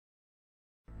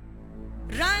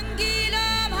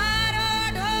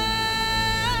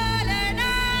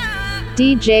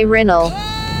DJ Mrinal,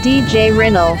 DJ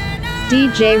Mrinal,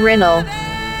 DJ Mrinal.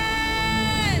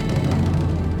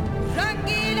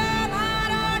 रंगीला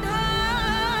मारो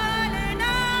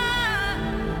ढोलना,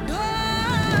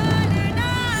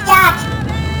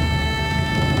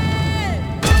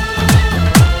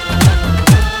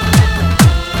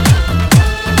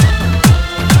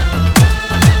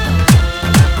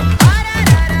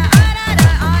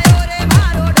 आयो रे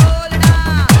मारो ढोलना,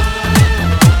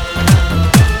 आयो रे मारो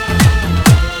ढोलना,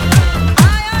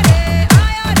 आयो रे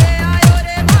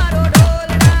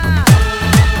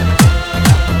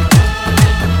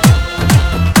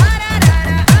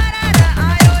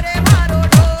मारो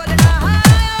ढोलना,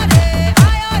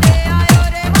 आयो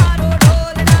रे मारो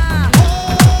ढोलना।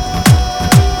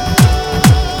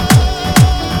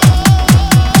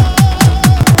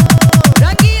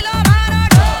 रंगीलो मारो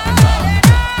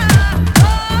ढोलना,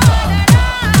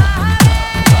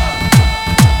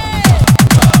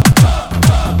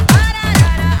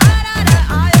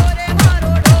 आयो रे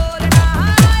मारो ढोलना,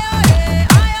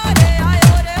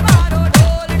 आयो रे मारो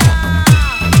ढोलना।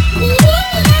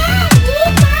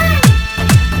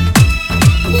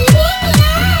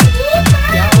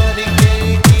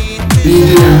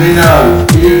 DJ Mrinal,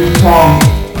 hit song.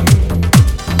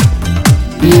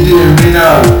 DJ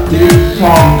Mrinal, hit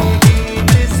song.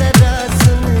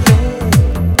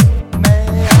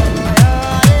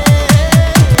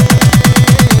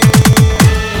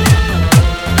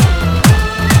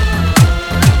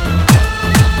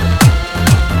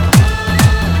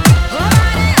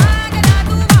 हमारे आंगना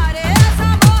तुम्हारे ऐसा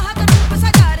मोहक रूप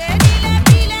सजा रे, नीले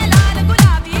पीले लाल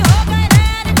गुलाबी हो गए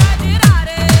नैन कजरा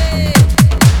रे।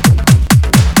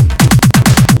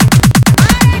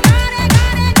 गारे गारे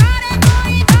गारे गारे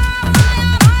कोई गाँव आया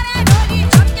हमारे, ढोली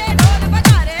छमके ढोल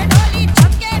बजा रे, ढोली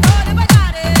छमके ढोल बजा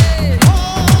रे।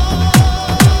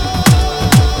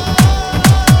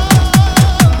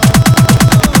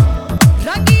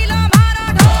 रंगीला मारो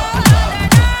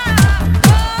ढोलना,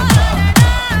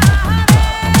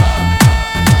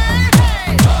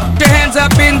 Put your hands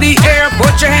up in the air,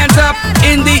 put your hands up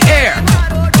in the air.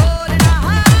 मारो ढोलना,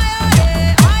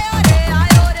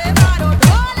 आयो रे मारो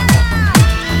ढोलना।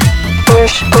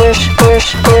 Push, push, push,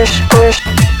 push, push.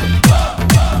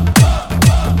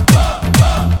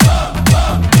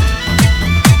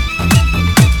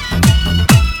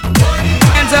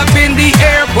 Hands up in the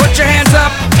air, put your hands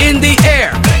up in the air.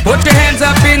 Put your hands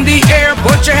up in the air,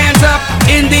 put your hands up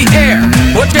in the air.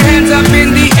 Put your hands up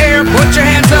in the air, put your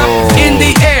hands up in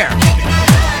the air.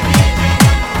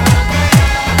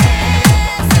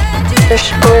 Push,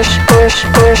 push, push,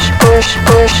 push, push,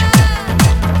 push.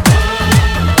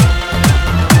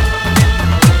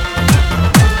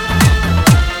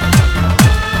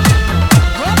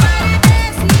 हो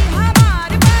परदेसी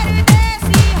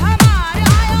हमार,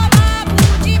 आयो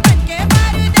बाबूजी बनके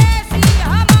परदेसी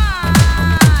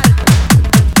हमार।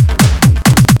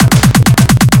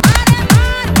 अरे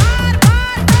मार मार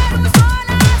मार करूँ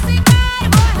सोना शिकार,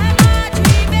 वो है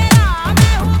माझी मेरा,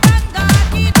 मैं हूँ गंगा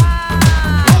की धार।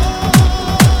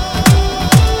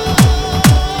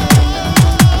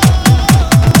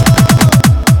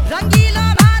 रंगीलो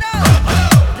मारो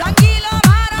ढोलना,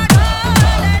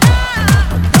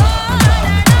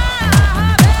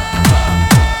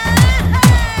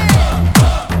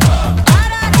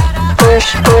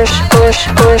 Push, push, push,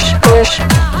 push,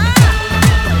 push.